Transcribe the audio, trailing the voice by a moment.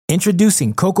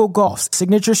Introducing Coco Gauff's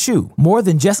signature shoe, more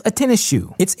than just a tennis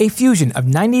shoe. It's a fusion of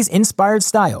 90s-inspired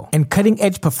style and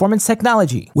cutting-edge performance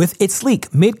technology. With its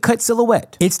sleek mid-cut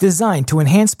silhouette, it's designed to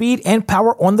enhance speed and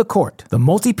power on the court. The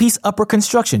multi-piece upper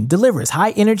construction delivers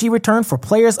high-energy return for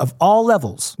players of all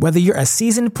levels. Whether you're a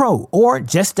seasoned pro or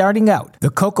just starting out, the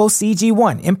Coco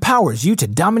CG1 empowers you to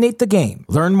dominate the game.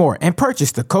 Learn more and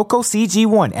purchase the Coco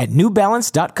CG1 at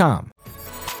NewBalance.com.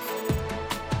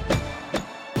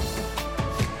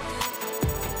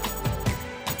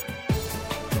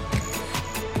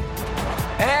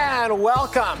 And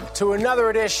welcome to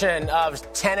another edition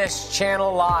of Tennis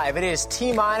Channel Live. It is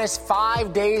T-minus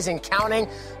 5 days and counting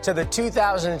to the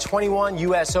 2021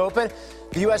 U.S. Open.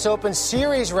 The U.S. Open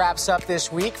Series wraps up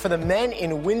this week for the men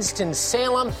in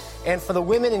Winston-Salem and for the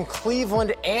women in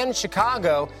Cleveland and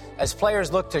Chicago as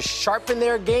players look to sharpen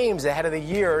their games ahead of the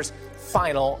year's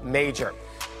final major.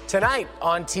 Tonight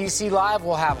on TC Live,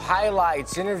 we'll have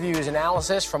highlights, interviews,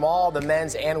 analysis from all the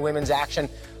men's and women's action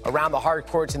around the hard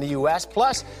courts in the U.S.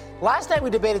 Plus, last night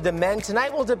we debated the men.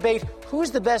 Tonight we'll debate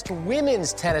who's the best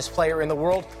women's tennis player in the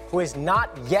world who has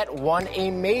not yet won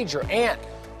a major. And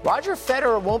Roger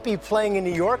Federer won't be playing in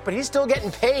New York, but he's still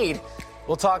getting paid.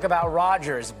 We'll talk about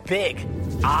Roger's big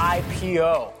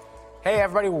IPO. Hey,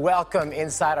 everybody, welcome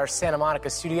inside our Santa Monica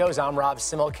studios. I'm Rob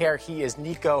Simmelkar. He is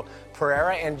Nico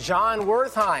Pereira and John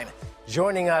Wertheim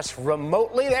joining us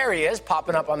remotely. There he is,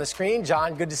 popping up on the screen.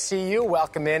 John, good to see you.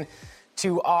 Welcome in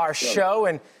to our show.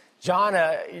 And John,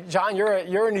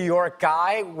 you're a New York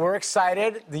guy. We're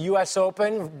excited. The U.S.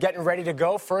 Open getting ready to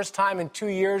go. First time in 2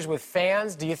 years with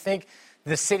fans. Do you think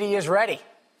the city is ready?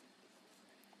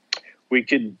 We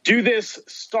could do this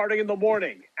starting in the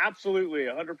morning. Absolutely,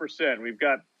 100%. We've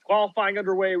got qualifying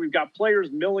underway. We've got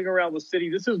players milling around the city.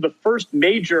 This is the first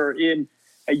major in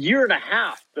a year and a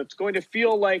half that's going to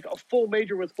feel like a full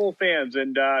major with full fans.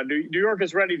 And New York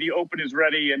is ready. The Open is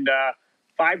ready. And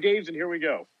 5 days, and here we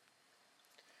go.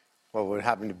 Well, what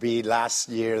happened to be last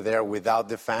year there without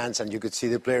the fans, and you could see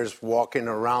the players walking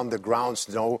around the grounds,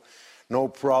 no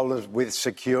problems with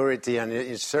security, and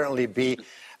it certainly be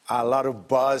a lot of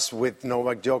buzz with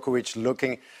Novak Djokovic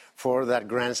looking for that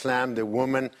Grand Slam. The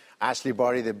woman, Ashley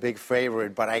Barty, the big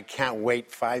favorite, but I can't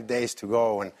wait. 5 days to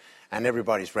go, and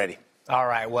everybody's ready. All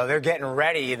right, well, they're getting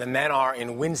ready. The men are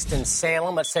in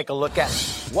Winston-Salem. Let's take a look at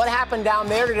what happened down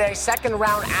there today. Second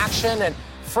round action, and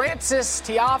Frances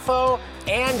Tiafoe,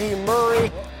 Andy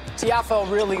Murray. Tiafoe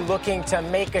really looking to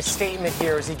make a statement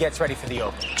here as he gets ready for the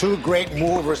Open. Two great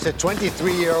movers. The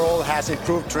 23-year-old has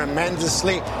improved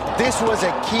tremendously. This was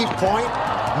a key point.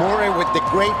 Murray with the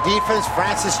great defense.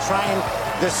 Frances trying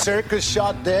the circus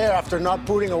shot there after not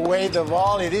putting away the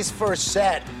volley. This first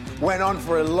set went on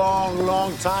for a long,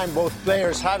 long time. Both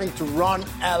players having to run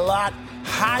a lot.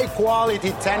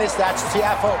 High-quality tennis. That's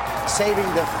Tiafoe saving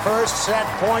the first set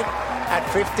point. At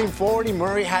 15-40,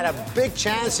 Murray had a big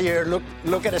chance here.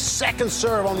 Look at a second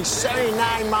serve, only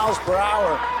 79 miles per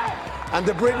hour. And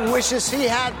the Brit wishes he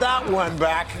had that one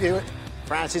back.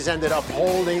 Frances ended up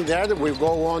holding there. We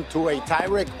go on to a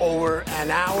tiebreak over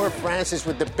an hour. Frances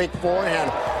with the big forehand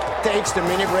takes the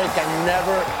mini break and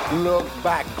never looked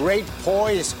back. Great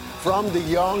poise from the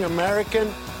young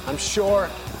American. I'm sure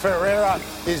Ferreira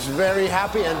is very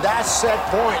happy. And that set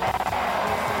point.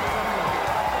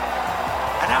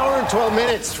 An hour and 12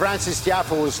 minutes, Frances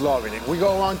Tiafoe was loving it. We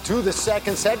go on to the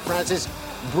second set. Frances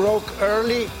broke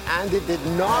early, and it did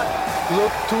not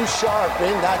look too sharp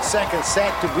in that second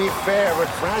set, to be fair. But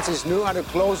Frances knew how to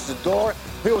close the door.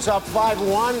 He was up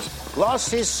 5-1,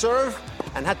 lost his serve,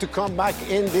 and had to come back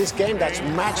in this game. That's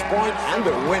match point and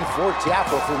the win for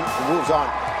Tiafoe, who moves on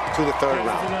to the third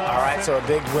round. All right, so a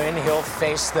big win. He'll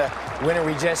face the winner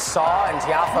we just saw, and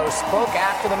Tiafoe spoke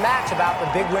after the match about the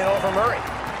big win over Murray.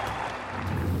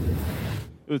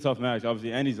 It was a tough match.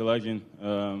 Obviously, Andy's a legend.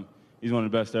 He's one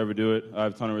of the best to ever do it. I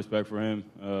have a ton of respect for him.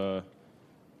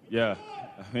 Yeah,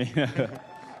 I mean,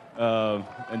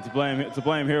 and to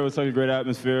play him here was such a great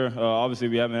atmosphere. Obviously,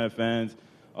 we haven't had fans.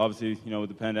 Obviously, with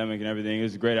the pandemic and everything, it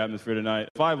was a great atmosphere tonight.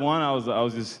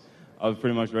 5-1, I was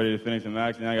pretty much ready to finish the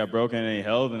match, and then I got broken and he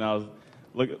held, and I was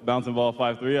bouncing ball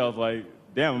 5-3. I was like,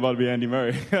 damn, I'm about to be Andy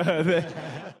Murray.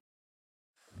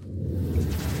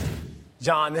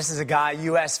 John, this is a guy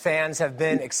U.S. fans have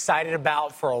been excited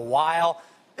about for a while.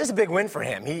 This is a big win for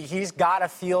him. He's got to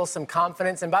feel some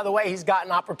confidence. And by the way, he's got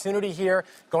an opportunity here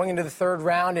going into the third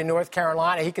round in North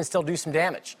Carolina. He can still do some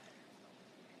damage.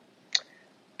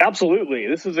 Absolutely.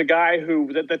 This is a guy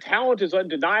who, the talent is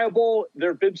undeniable. There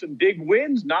have been some big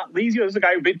wins, not least. This is a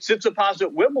guy who beat Tsitsipas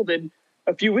at Wimbledon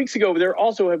a few weeks ago. There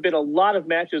also have been a lot of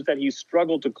matches that he's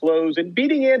struggled to close. And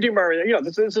beating Andy Murray,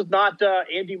 this is not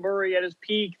Andy Murray at his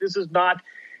peak. This is not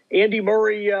Andy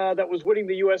Murray that was winning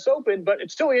the U.S. Open, but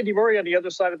it's still Andy Murray on the other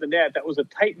side of the net. That was a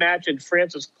tight match, and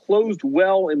Francis closed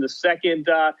well in the second.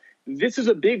 This is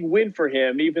a big win for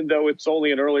him, even though it's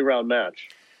only an early round match.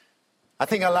 I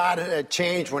think a lot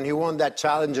changed when he won that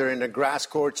challenger in the grass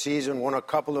court season, won a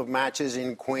couple of matches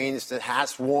in Queens, that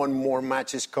has won more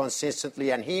matches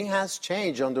consistently, and he has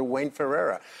changed under Wayne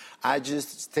Ferreira. I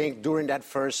just think during that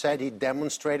first set, he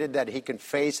demonstrated that he can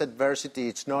face adversity.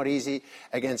 It's not easy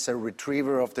against a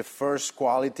retriever of the first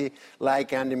quality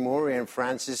like Andy Murray, and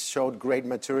Francis showed great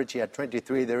maturity at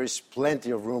 23. There is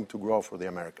plenty of room to grow for the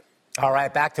American. All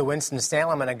right, back to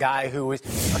Winston-Salem and a guy who was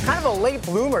kind of a late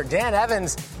bloomer. Dan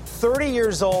Evans, 30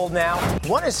 years old now,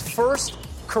 won his first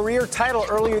career title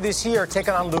earlier this year,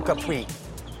 taking on Luca Pouille.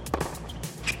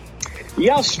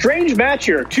 Yeah, strange match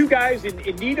here. Two guys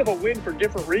in need of a win for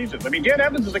different reasons. I mean, Dan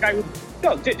Evans is a guy who...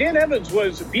 No, Dan Evans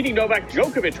was beating Novak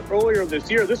Djokovic earlier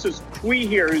this year. This is Pouille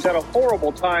here, who's had a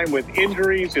horrible time with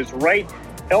injuries. His right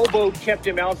elbow kept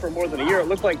him out for more than a year. It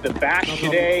looked like the back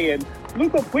today. And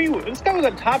Luca Pouille, this guy was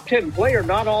a top 10 player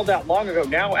not all that long ago,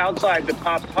 now outside the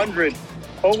top 100.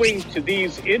 Owing to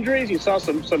these injuries, you saw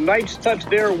some nice touch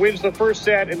there, wins the first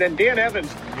set. And then Dan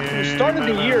Evans, who started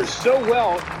the year so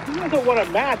well, he hasn't won a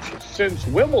match since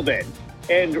Wimbledon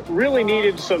and really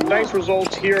needed some nice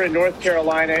results here in North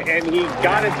Carolina, and he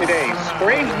got it today.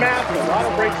 Strange match, a lot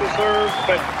of breaks to serve,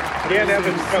 but Dan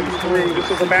Evans comes through. This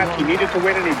is a match he needed to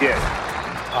win, and he did.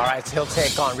 All right, so he'll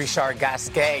take on Richard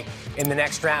Gasquet in the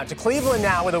next round. To Cleveland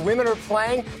now, where the women are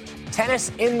playing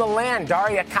tennis in the land.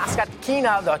 Daria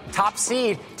Kasatkina, the top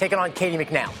seed, taking on Katie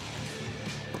McNally.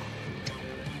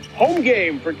 Home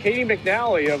game for Katie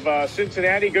McNally of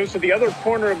Cincinnati. Goes to the other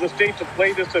corner of the state to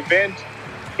play this event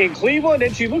in Cleveland,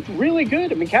 and she looked really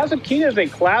good. I mean, Kasatkina is a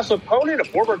class opponent, a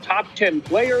former top 10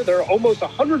 player. They're almost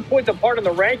 100 points apart in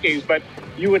the rankings, but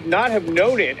you would not have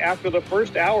known it after the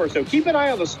first hour. So keep an eye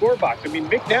on the score box. I mean,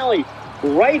 McNally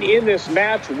right in this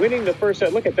match, winning the first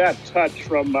set. Look at that touch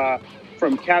from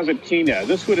Kasatkina.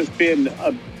 This would have been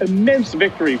an immense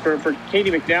victory for Katie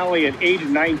McNally at age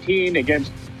 19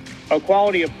 against a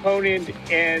quality opponent,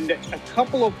 and a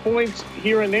couple of points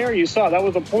here and there you saw. That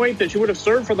was a point that she would have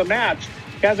served for the match.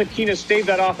 Kasatkina staved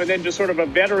that off, and then just sort of a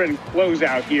veteran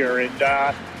closeout here.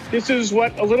 And this is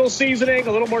what a little seasoning,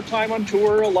 a little more time on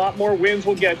tour, a lot more wins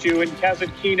will get you. And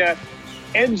Kasatkina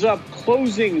ends up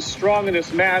closing strong in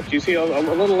this match. You see a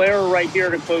little error right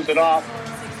here to close it off.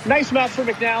 Nice match for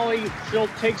McNally. She'll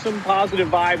take some positive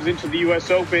vibes into the U.S.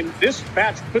 Open. This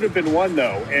match could have been won,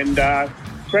 though. And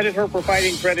credit her for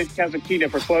fighting, credit Kasatkina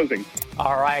for closing.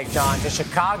 All right, John, to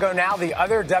Chicago now. The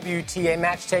other WTA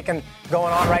match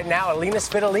going on right now. Alina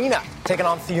Svitolina taking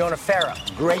on Fiona Ferro.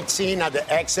 Great scene at the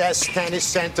XS Tennis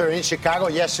Center in Chicago.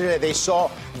 Yesterday they saw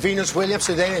Venus Williams,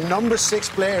 today the number 6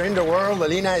 player in the world.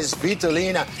 Alina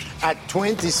Svitolina at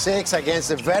 26 against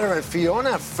the veteran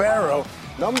Fiona Ferro,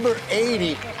 number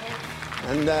 80.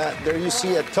 And there you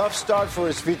see a tough start for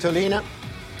Svitolina.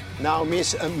 Now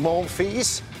Miss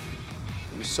Monfils.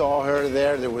 We saw her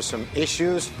there. There were some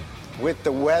issues with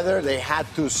the weather. They had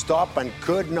to stop and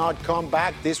could not come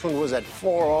back. This one was at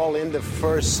 4-all in the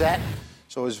first set.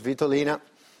 So Svitolina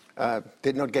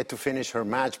did not get to finish her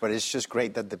match, but it's just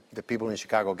great that the people in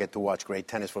Chicago get to watch great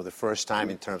tennis for the first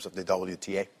time in terms of the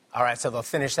WTA. All right, so they'll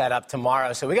finish that up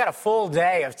tomorrow. So we got a full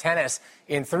day of tennis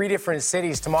in 3 different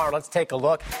cities tomorrow. Let's take a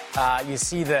look. You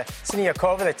see the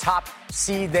Siniakova, the top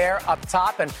seed there up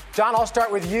top. And, John, I'll start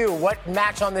with you. What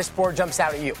match on this board jumps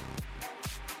out at you?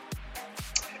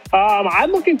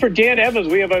 I'm looking for Dan Evans.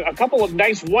 We have a couple of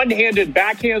nice one-handed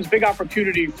backhands, big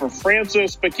opportunity for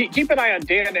Francis. But keep an eye on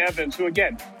Dan Evans, who,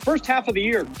 again, first half of the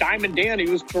year, Diamond Dan, he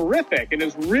was terrific and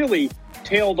has really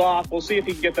tailed off. We'll see if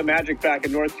he can get the magic back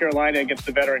in North Carolina against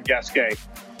the veteran Gasquet.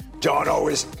 John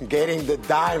always getting the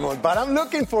diamond, but I'm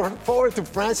looking forward to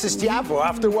Francis Tiafoe.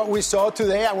 After what we saw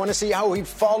today, I want to see how he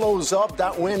follows up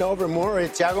that win over Murray.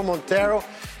 Thiago Monteiro,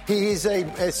 he's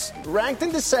ranked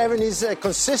in the 70s, a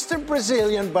consistent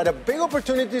Brazilian, but a big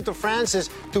opportunity to Francis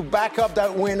to back up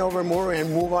that win over Murray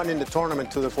and move on in the tournament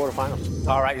to the quarterfinals.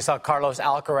 All right, you saw Carlos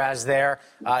Alcaraz there.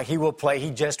 He will play. He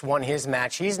just won his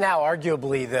match. He's now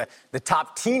arguably the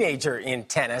top teenager in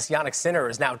tennis. Jannik Sinner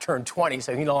has now turned 20,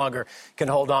 so he no longer can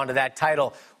hold on to that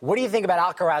title. What do you think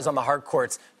about Alcaraz on the hard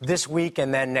courts this week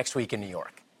and then next week in New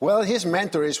York? Well, his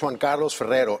mentor is Juan Carlos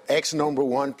Ferrero, ex-number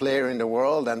 1 player in the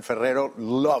world, and Ferrero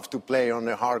loves to play on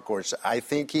the hard courts. I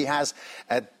think he has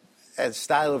a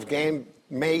style of game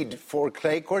made for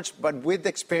clay courts, but with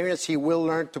experience, he will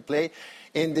learn to play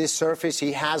in this surface.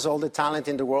 He has all the talent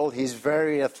in the world. He's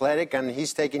very athletic, and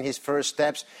he's taking his first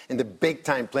steps in the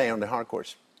big-time play on the hard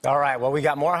courts. All right, well, we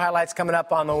got more highlights coming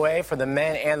up on the way for the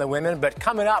men and the women. But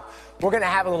coming up, we're going to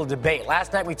have a little debate.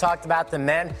 Last night we talked about the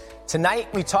men.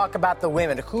 Tonight we talk about the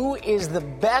women. Who is the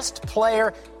best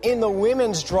player in the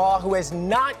women's draw who has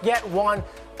not yet won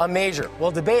a major?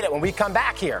 We'll debate it when we come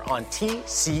back here on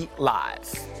TC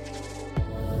Live.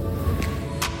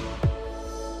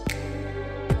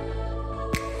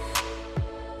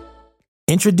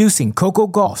 Introducing Coco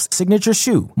Gauff's signature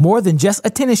shoe. More than just a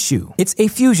tennis shoe, it's a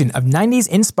fusion of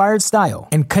 90s-inspired style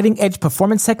and cutting-edge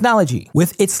performance technology.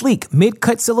 With its sleek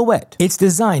mid-cut silhouette, it's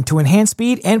designed to enhance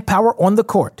speed and power on the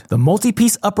court. The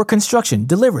multi-piece upper construction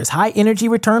delivers high-energy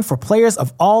return for players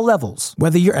of all levels.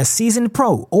 Whether you're a seasoned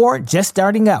pro or just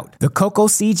starting out, the Coco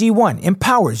CG1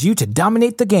 empowers you to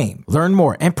dominate the game. Learn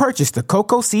more and purchase the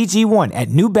Coco CG1 at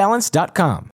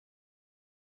NewBalance.com.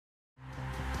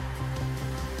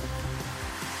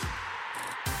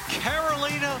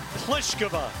 Karolina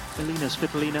Pliskova. Elina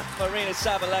Svitolina. Marina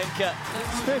Sabalenka.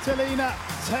 Svitolina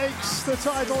takes the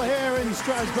title here in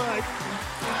Strasbourg.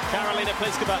 Karolina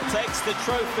Pliskova takes the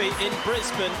trophy in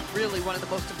Brisbane. Really one of the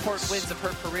most important wins of her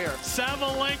career.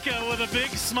 Sabalenka with a big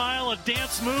smile, a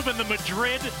dance move, and the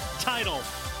Madrid title.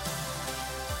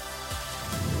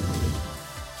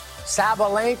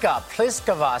 Sabalenka,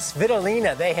 Pliskova,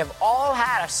 Svitolina, they have all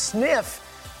had a sniff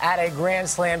at a Grand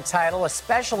Slam title,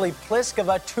 especially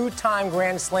Pliskova, two-time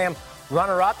Grand Slam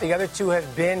runner-up. The other two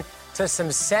have been to some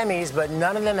semis, but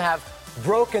none of them have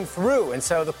broken through. And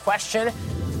so the question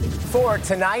for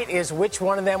tonight is which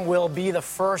one of them will be the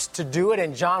first to do it?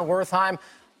 And John Wertheim,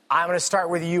 I'm going to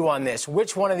start with you on this.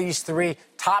 Which one of these three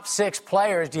top six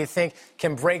players do you think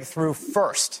can break through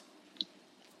first?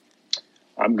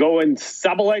 I'm going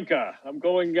Sabalenka. I'm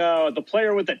going the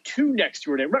player with the 2 next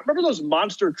to her name. Remember those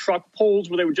monster truck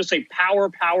polls where they would just say power,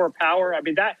 power, power? I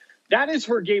mean, that is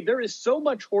her game. There is so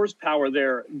much horsepower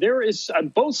there. There is, on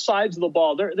both sides of the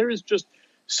ball, there is just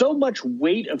so much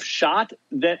weight of shot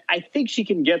that I think she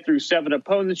can get through 7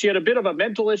 opponents. She had a bit of a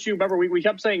mental issue. Remember, we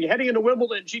kept saying heading into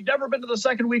Wimbledon, she'd never been to the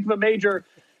second week of a major.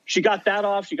 She got that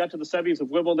off. She got to the semis of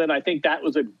Wimbledon. I think that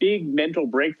was a big mental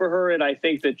break for her. And I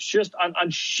think that just on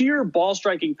sheer ball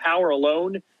striking power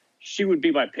alone, she would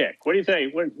be my pick. What do you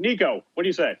think? Nico, what do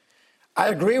you say? I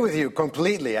agree with you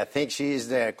completely. I think she is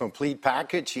the complete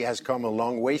package. She has come a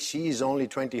long way. She is only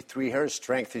 23. Her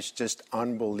strength is just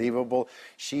unbelievable.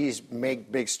 She's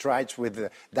made big strides with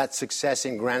that success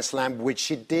in Grand Slam, which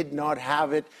she did not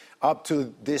have it up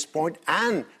to this point.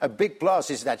 And a big plus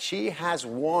is that she has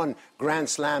won Grand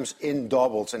Slams in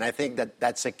doubles. And I think that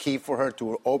that's a key for her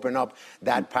to open up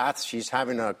that path. She's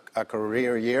having a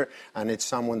career year, and it's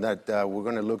someone that we're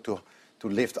going to look to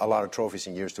lift a lot of trophies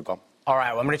in years to come. All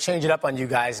right, well, I'm going to change it up on you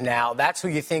guys now. That's who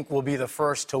you think will be the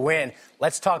first to win.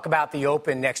 Let's talk about the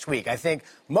Open next week. I think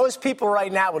most people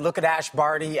right now would look at Ash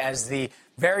Barty as the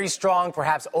very strong,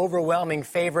 perhaps overwhelming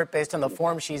favorite based on the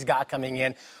form she's got coming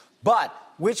in. But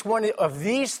which one of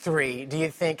these three do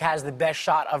you think has the best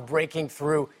shot of breaking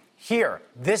through here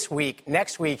this week,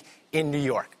 next week in New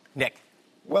York? Nick.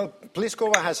 Well,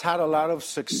 Pliskova has had a lot of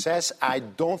success. I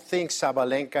don't think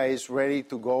Sabalenka is ready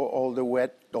to go all the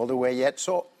way yet.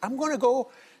 So I'm going to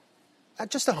go,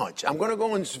 just a hunch, I'm going to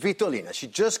go on Svitolina. She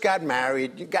just got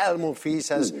married. Gael Monfils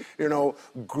has,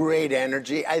 great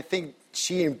energy. I think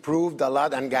she improved a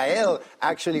lot. And Gael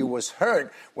actually was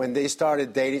hurt when they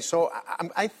started dating. So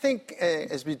I think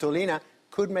Svitolina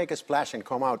could make a splash and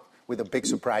come out with a big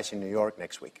surprise in New York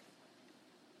next week.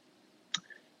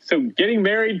 So getting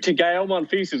married to Gael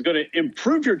Monfils is going to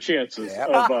improve your chances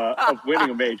of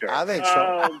winning a major. I think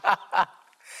so.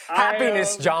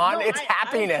 Happiness, John. It's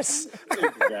happiness.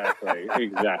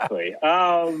 Exactly.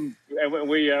 And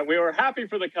we were happy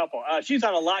for the couple. She's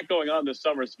had a lot going on this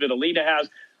summer. Svitolina has.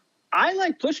 I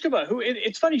like Pliskova, who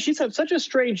it's funny. She's had such a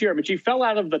strange year, but she fell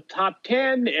out of the top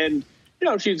 10, and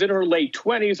she's in her late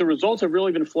 20s. The results have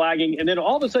really been flagging, and then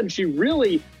all of a sudden she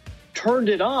really turned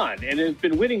it on and has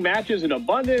been winning matches in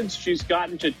abundance. She's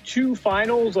gotten to 2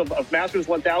 finals of Masters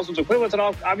 1000s equivalents and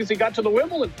obviously got to the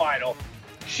Wimbledon final.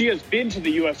 She has been to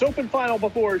the U.S. Open final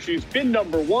before. She's been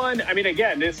number 1. I mean,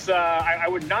 again, this I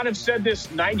would not have said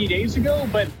this 90 days ago,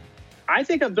 but I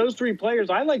think of those 3 players,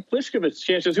 I like Pliskova's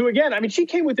chances, who, again, I mean, she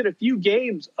came within a few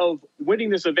games of winning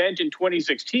this event in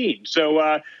 2016.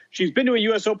 So she's been to a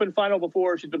U.S. Open final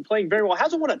before. She's been playing very well.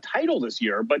 Hasn't won a title this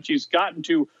year, but she's gotten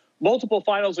to multiple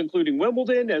finals, including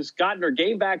Wimbledon, has gotten her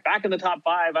game back in the top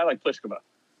 5. I like Pliskova.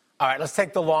 All right, let's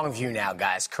take the long view now,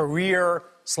 guys. Career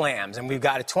slams. And we've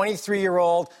got a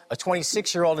 23-year-old, a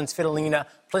 26-year-old in Svitolina,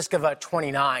 Pliskova,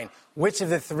 29. Which of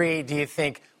the 3 do you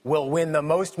think will win the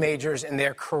most majors in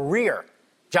their career?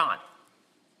 John.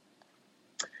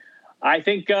 I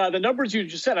think the numbers you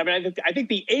just said, I mean, I think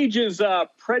the ages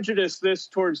prejudice this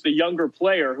towards the younger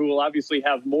player who will obviously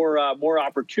have more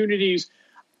opportunities.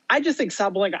 I just think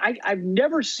Sabalenka, I've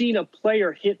never seen a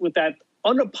player hit with that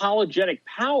unapologetic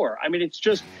power. I mean, it's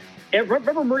just,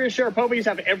 remember Maria Sharapova used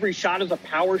to have every shot as a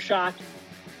power shot?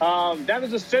 That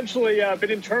has essentially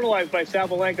been internalized by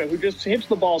Sabalenka, who just hits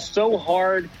the ball so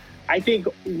hard. I think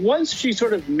once she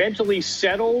sort of mentally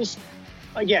settles,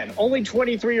 again, only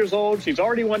 23 years old. She's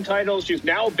already won titles. She's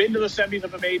now been to the semis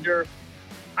of a major.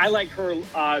 I like her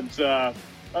odds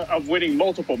of winning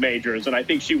multiple majors, and I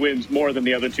think she wins more than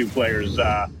the other two players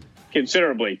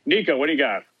considerably. Nico, what do you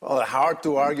got? Well, hard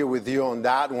to argue with you on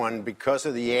that one because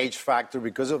of the age factor,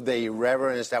 because of the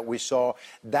irreverence that we saw.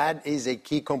 That is a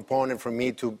key component for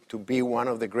me to be one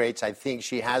of the greats. I think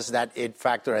she has that it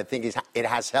factor. I think it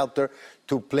has helped her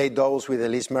to play doubles with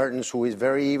Elise Mertens, who is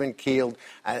very even-keeled.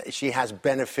 She has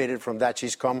benefited from that.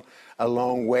 She's come a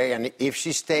long way. And if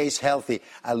she stays healthy,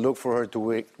 I look for her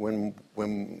to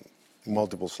win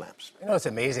multiple slams. You know, it's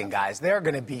amazing, guys. There are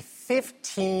going to be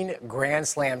 15 Grand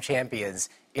Slam champions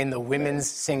in the women's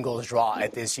singles draw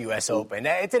at this U.S. Open.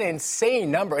 It's an insane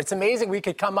number. It's amazing we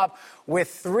could come up with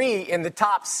 3 in the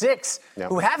top 6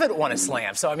 who haven't won a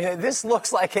slam. So, I mean, this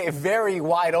looks like a very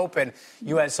wide open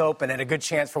U.S. Open and a good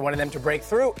chance for one of them to break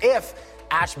through if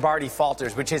Ash Barty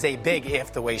falters, which is a big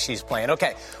if the way she's playing.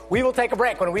 Okay, we will take a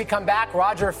break. When we come back,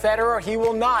 Roger Federer, he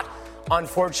will not,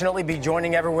 unfortunately, be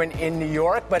joining everyone in New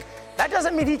York, but that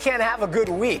doesn't mean he can't have a good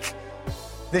week.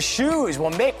 The shoes will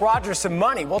make Roger some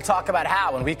money. We'll talk about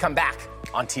how when we come back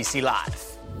on TC Live.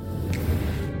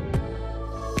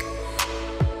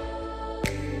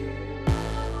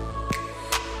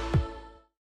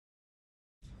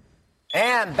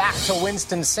 And back to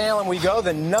Winston-Salem we go.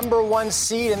 The number 1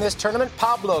 seed in this tournament,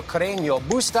 Pablo Carreño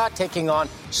Busta, taking on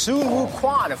Soonwoo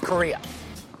Kwon of Korea.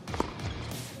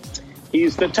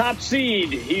 He's the top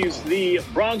seed. He's the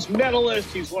bronze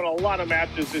medalist. He's won a lot of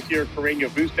matches this year. Carreño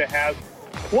Busta has.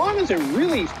 Kwon is a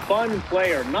really fun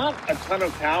player. Not a ton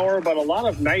of power, but a lot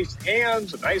of nice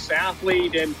hands, a nice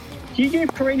athlete. And he gave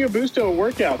Carreño Busta a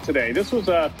workout today. This was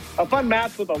a fun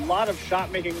match with a lot of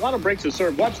shot making, a lot of breaks to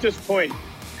serve. Watch this point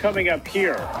coming up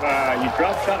here. You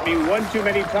drop shot me one too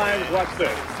many times. Watch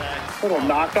this. Little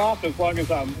knockoff as long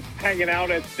as I'm hanging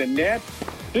out at the net.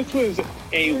 This was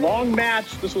a long match.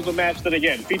 This was a match that,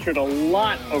 again, featured a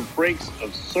lot of breaks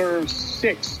of serve.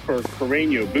 6 for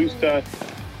Carreño Busta.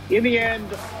 In the end,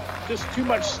 just too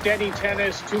much steady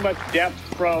tennis, too much depth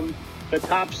from the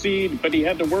top seed, but he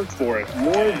had to work for it.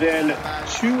 More than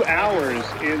 2 hours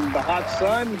in the hot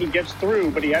sun. He gets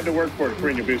through, but he had to work for it.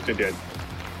 Carreño Busta did.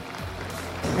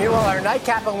 Meanwhile, our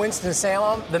nightcap in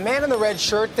Winston-Salem, the man in the red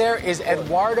shirt there is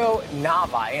Eduardo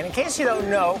Nava. And in case you don't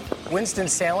know,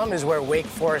 Winston-Salem is where Wake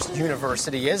Forest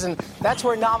University is, and that's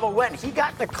where Nava went. He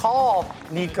got the call,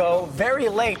 Nico, very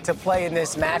late to play in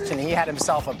this match, and he had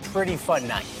himself a pretty fun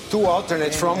night. 2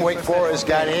 alternates from Wake Forest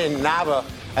got in. Nava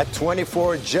at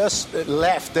 24 just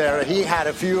left there. He had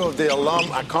a few of the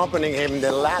alum accompanying him in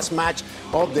the last match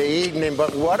of the evening,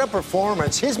 but what a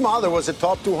performance. His mother was a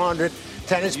top 200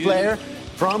 tennis player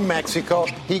from Mexico.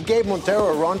 He gave Montero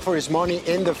a run for his money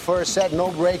in the first set.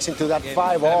 No breaks into that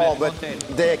 5-all, but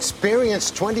the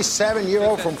experienced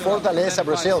 27-year-old from Fortaleza,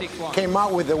 Brazil, came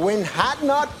out with the win. Had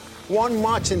not won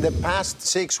much in the past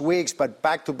 6 weeks, but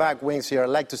back-to-back wins here. I'd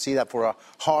like to see that for a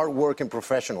hard-working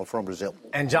professional from Brazil.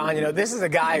 And, John, you know, this is a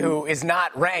guy who is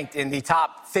not ranked in the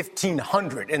top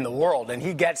 1,500 in the world, and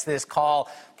he gets this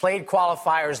call, played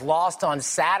qualifiers, lost on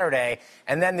Saturday,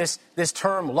 and then this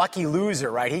term lucky loser,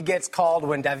 right? He gets called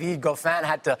when David Goffin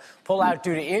had to pull out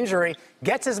due to injury,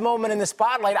 gets his moment in the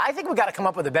spotlight. I think we've got to come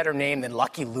up with a better name than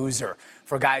lucky loser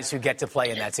for guys who get to play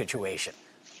in that situation.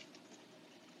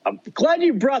 I'm glad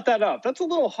you brought that up. That's a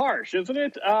little harsh, isn't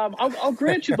it? I'll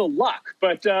grant you the luck,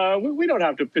 but we don't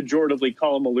have to pejoratively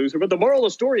call him a loser. But the moral of the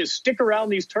story is stick around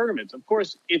these tournaments. Of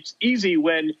course, it's easy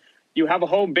when you have a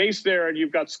home base there and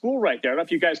you've got school right there. I don't know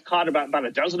if you guys caught about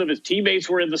a dozen of his teammates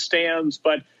were in the stands,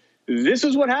 but this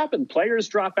is what happened. Players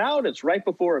drop out. It's right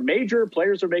before a major.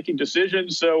 Players are making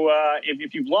decisions. So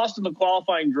if you've lost in the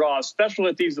qualifying draw, especially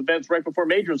at these events right before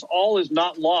majors, all is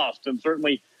not lost. And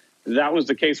certainly that was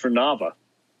the case for Nava.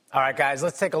 All right, guys,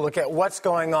 let's take a look at what's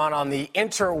going on the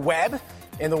interweb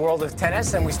in the world of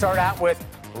tennis. And we start out with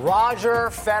Roger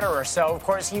Federer. So, of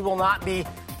course, he will not be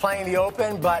playing the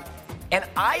Open, but an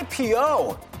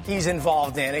IPO he's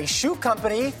involved in, a shoe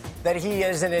company that he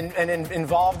is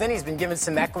involved in. He's been given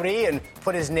some equity and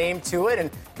put his name to it, and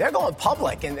they're going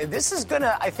public. And this is going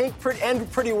to, I think,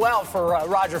 end pretty well for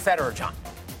Roger Federer, John.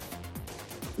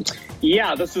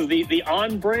 Yeah, this is the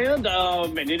on brand,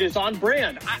 and it is on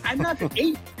brand. I'm not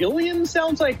 $8 billion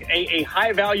sounds like a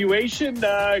high valuation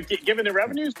given the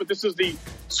revenues, but this is the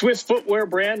Swiss footwear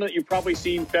brand that you've probably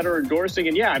seen Federer endorsing.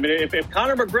 And yeah, I mean, if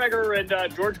Conor McGregor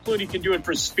and George Clooney can do it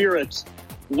for spirits,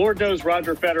 Lord knows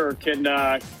Roger Federer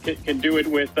can do it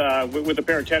with a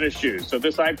pair of tennis shoes. So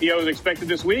this IPO is expected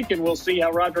this week, and we'll see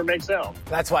how Roger makes out.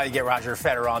 That's why you get Roger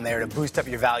Federer on there to boost up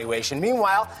your valuation.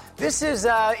 Meanwhile, this is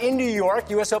in New York.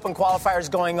 U.S. Open qualifiers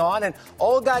going on, and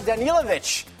Olga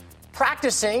Danilovic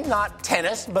practicing, not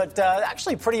tennis, but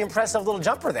actually pretty impressive little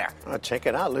jumper there. Oh, check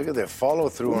it out. Look at the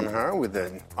follow-through on her with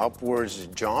the upwards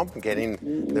jump, getting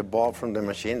the ball from the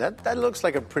machine. That looks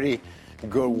like a pretty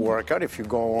good workout if you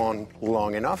go on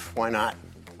long enough. Why not?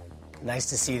 Nice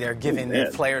to see they're giving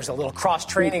the players a little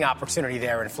cross-training opportunity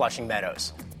there in Flushing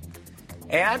Meadows.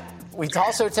 And we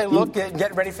also take a look at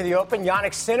getting ready for the Open.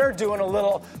 Jannik Sinner doing a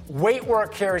little weight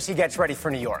work here as he gets ready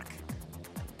for New York.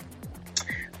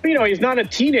 You know, he's not a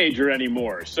teenager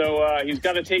anymore, so he's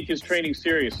got to take his training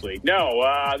seriously. No,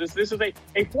 this is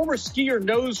a former skier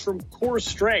knows from core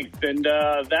strength, and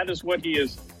that is what he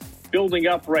is building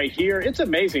up right here. It's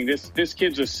amazing, this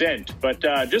kid's ascent, but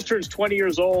just turns 20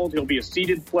 years old. He'll be a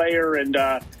seeded player, and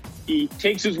he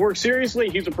takes his work seriously.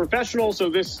 He's a professional, so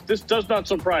this does not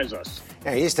surprise us.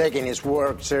 Yeah, he's taking his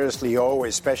work seriously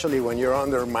always, especially when you're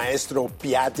under Maestro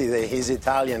Piatti, his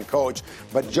Italian coach.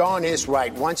 But John is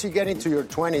right. Once you get into your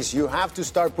 20s, you have to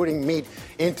start putting meat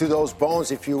into those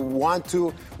bones if you want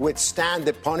to withstand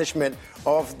the punishment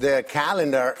of the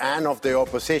calendar and of the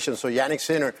opposition. So Jannik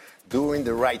Sinner doing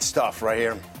the right stuff right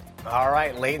here. All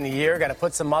right, late in the year, got to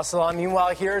put some muscle on.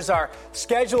 Meanwhile, here's our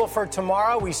schedule for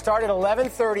tomorrow. We start at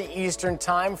 11:30 Eastern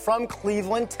time from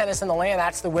Cleveland, tennis in the land.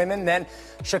 That's the women. Then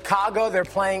Chicago, they're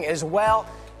playing as well.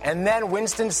 And then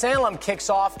Winston-Salem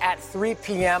kicks off at 3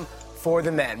 p.m. for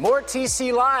the men. More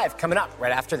TC Live coming up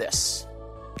right after this.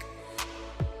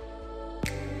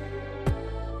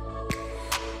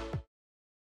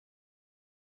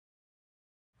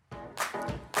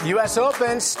 U.S.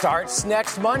 Open starts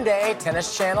next Monday.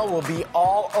 Tennis Channel will be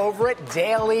all over it.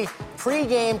 Daily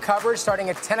pregame coverage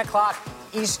starting at 10 o'clock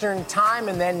Eastern time,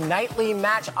 and then nightly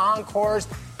match encores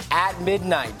at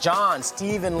midnight. John,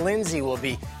 Steve, and Lindsay will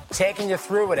be taking you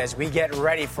through it as we get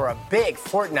ready for a big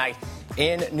fortnight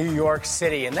in New York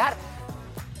City. And that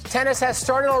tennis has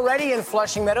started already in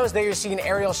Flushing Meadows. There you see an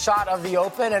aerial shot of the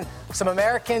Open and some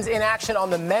Americans in action on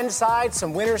the men's side.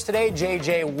 Some winners today,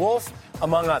 J.J. Wolf,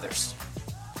 among others.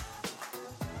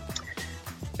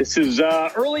 This is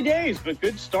early days, but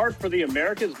good start for the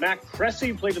Americans. Matt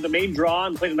Cressy played in the main draw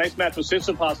and played a nice match with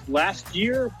Tsitsipas last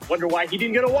year. Wonder why he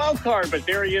didn't get a wild card, but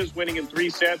there he is winning in 3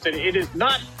 sets. And it is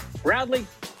not Bradley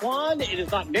Kwan, it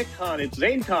is not Nick Khan, it's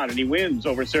Zane Khan, and he wins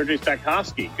over Sergei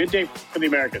Stakhovsky. Good day for the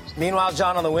Americans. Meanwhile,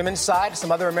 John, on the women's side,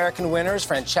 some other American winners,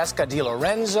 Francesca Di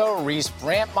Lorenzo, Reese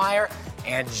Brantmeyer,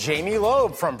 and Jamie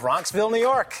Loeb from Bronxville, New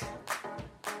York.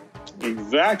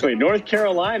 Exactly. North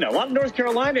Carolina. A lot of North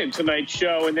Carolina in tonight's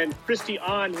show. And then Christy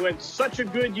Ahn, who had such a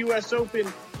good U.S. Open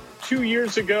 2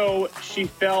 years ago, she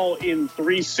fell in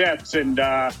 3 sets. And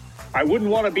I wouldn't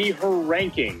want to be her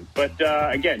ranking. But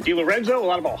again, Di Lorenzo, a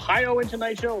lot of Ohio in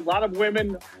tonight's show, a lot of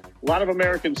women, a lot of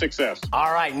American success.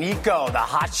 All right, Nico, the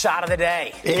hot shot of the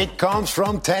day. It comes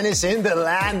from tennis in the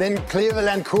land in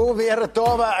Cleveland.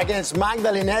 Kudermetova against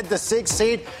Magdalena, the 6th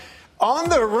seed. On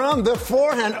the run, the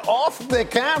forehand off the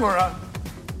camera.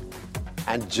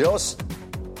 And just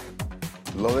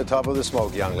below the top of the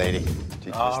smoke, young lady.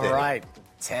 All right.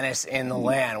 Tennis in the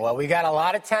land. Well, we got a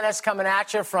lot of tennis coming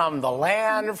at you from the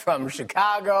land, from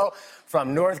Chicago,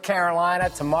 from North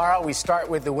Carolina. Tomorrow we start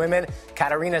with the women.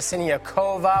 Katerina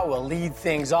Siniakova will lead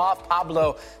things off.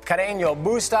 Pablo Carreño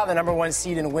Busta, the number 1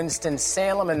 seed in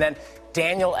Winston-Salem. And then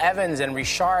Daniel Evans and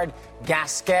Richard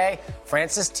Gasquet.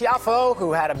 Francis Tiafoe,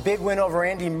 who had a big win over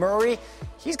Andy Murray.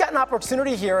 He's got an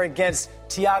opportunity here against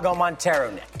Thiago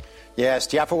Monteiro, Nick. Yes,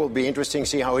 Tiafoe will be interesting to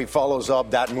see how he follows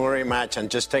up that Murray match and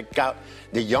just take out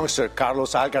the youngster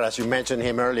Carlos Alcaraz. You mentioned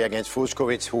him earlier against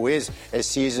Fucsovics, who is a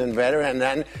seasoned veteran. And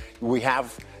then we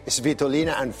have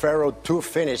Svitolina and Ferro to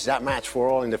finish that match for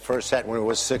all in the first set when it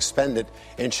was suspended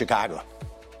in Chicago.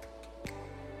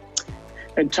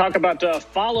 And talk about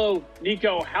follow,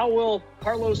 Nico. How will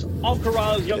Carlos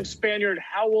Alcaraz, young Spaniard,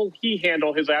 how will he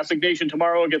handle his assignation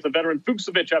tomorrow against the veteran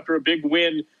Fucsovics after a big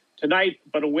win tonight,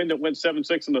 but a win that went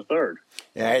 7-6 in the third.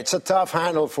 Yeah, it's a tough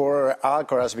handle for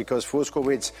Alcaraz because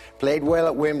Fucsovics played well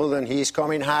at Wimbledon. He's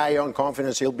coming high on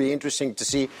confidence. It'll be interesting to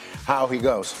see how he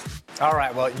goes. All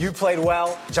right, well, you played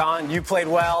well. John, you played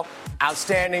well.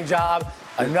 Outstanding job.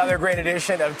 Another great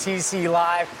edition of TC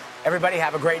Live. Everybody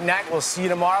have a great night. We'll see you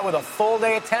tomorrow with a full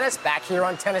day of tennis back here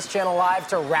on Tennis Channel Live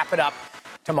to wrap it up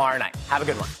tomorrow night. Have a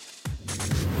good one.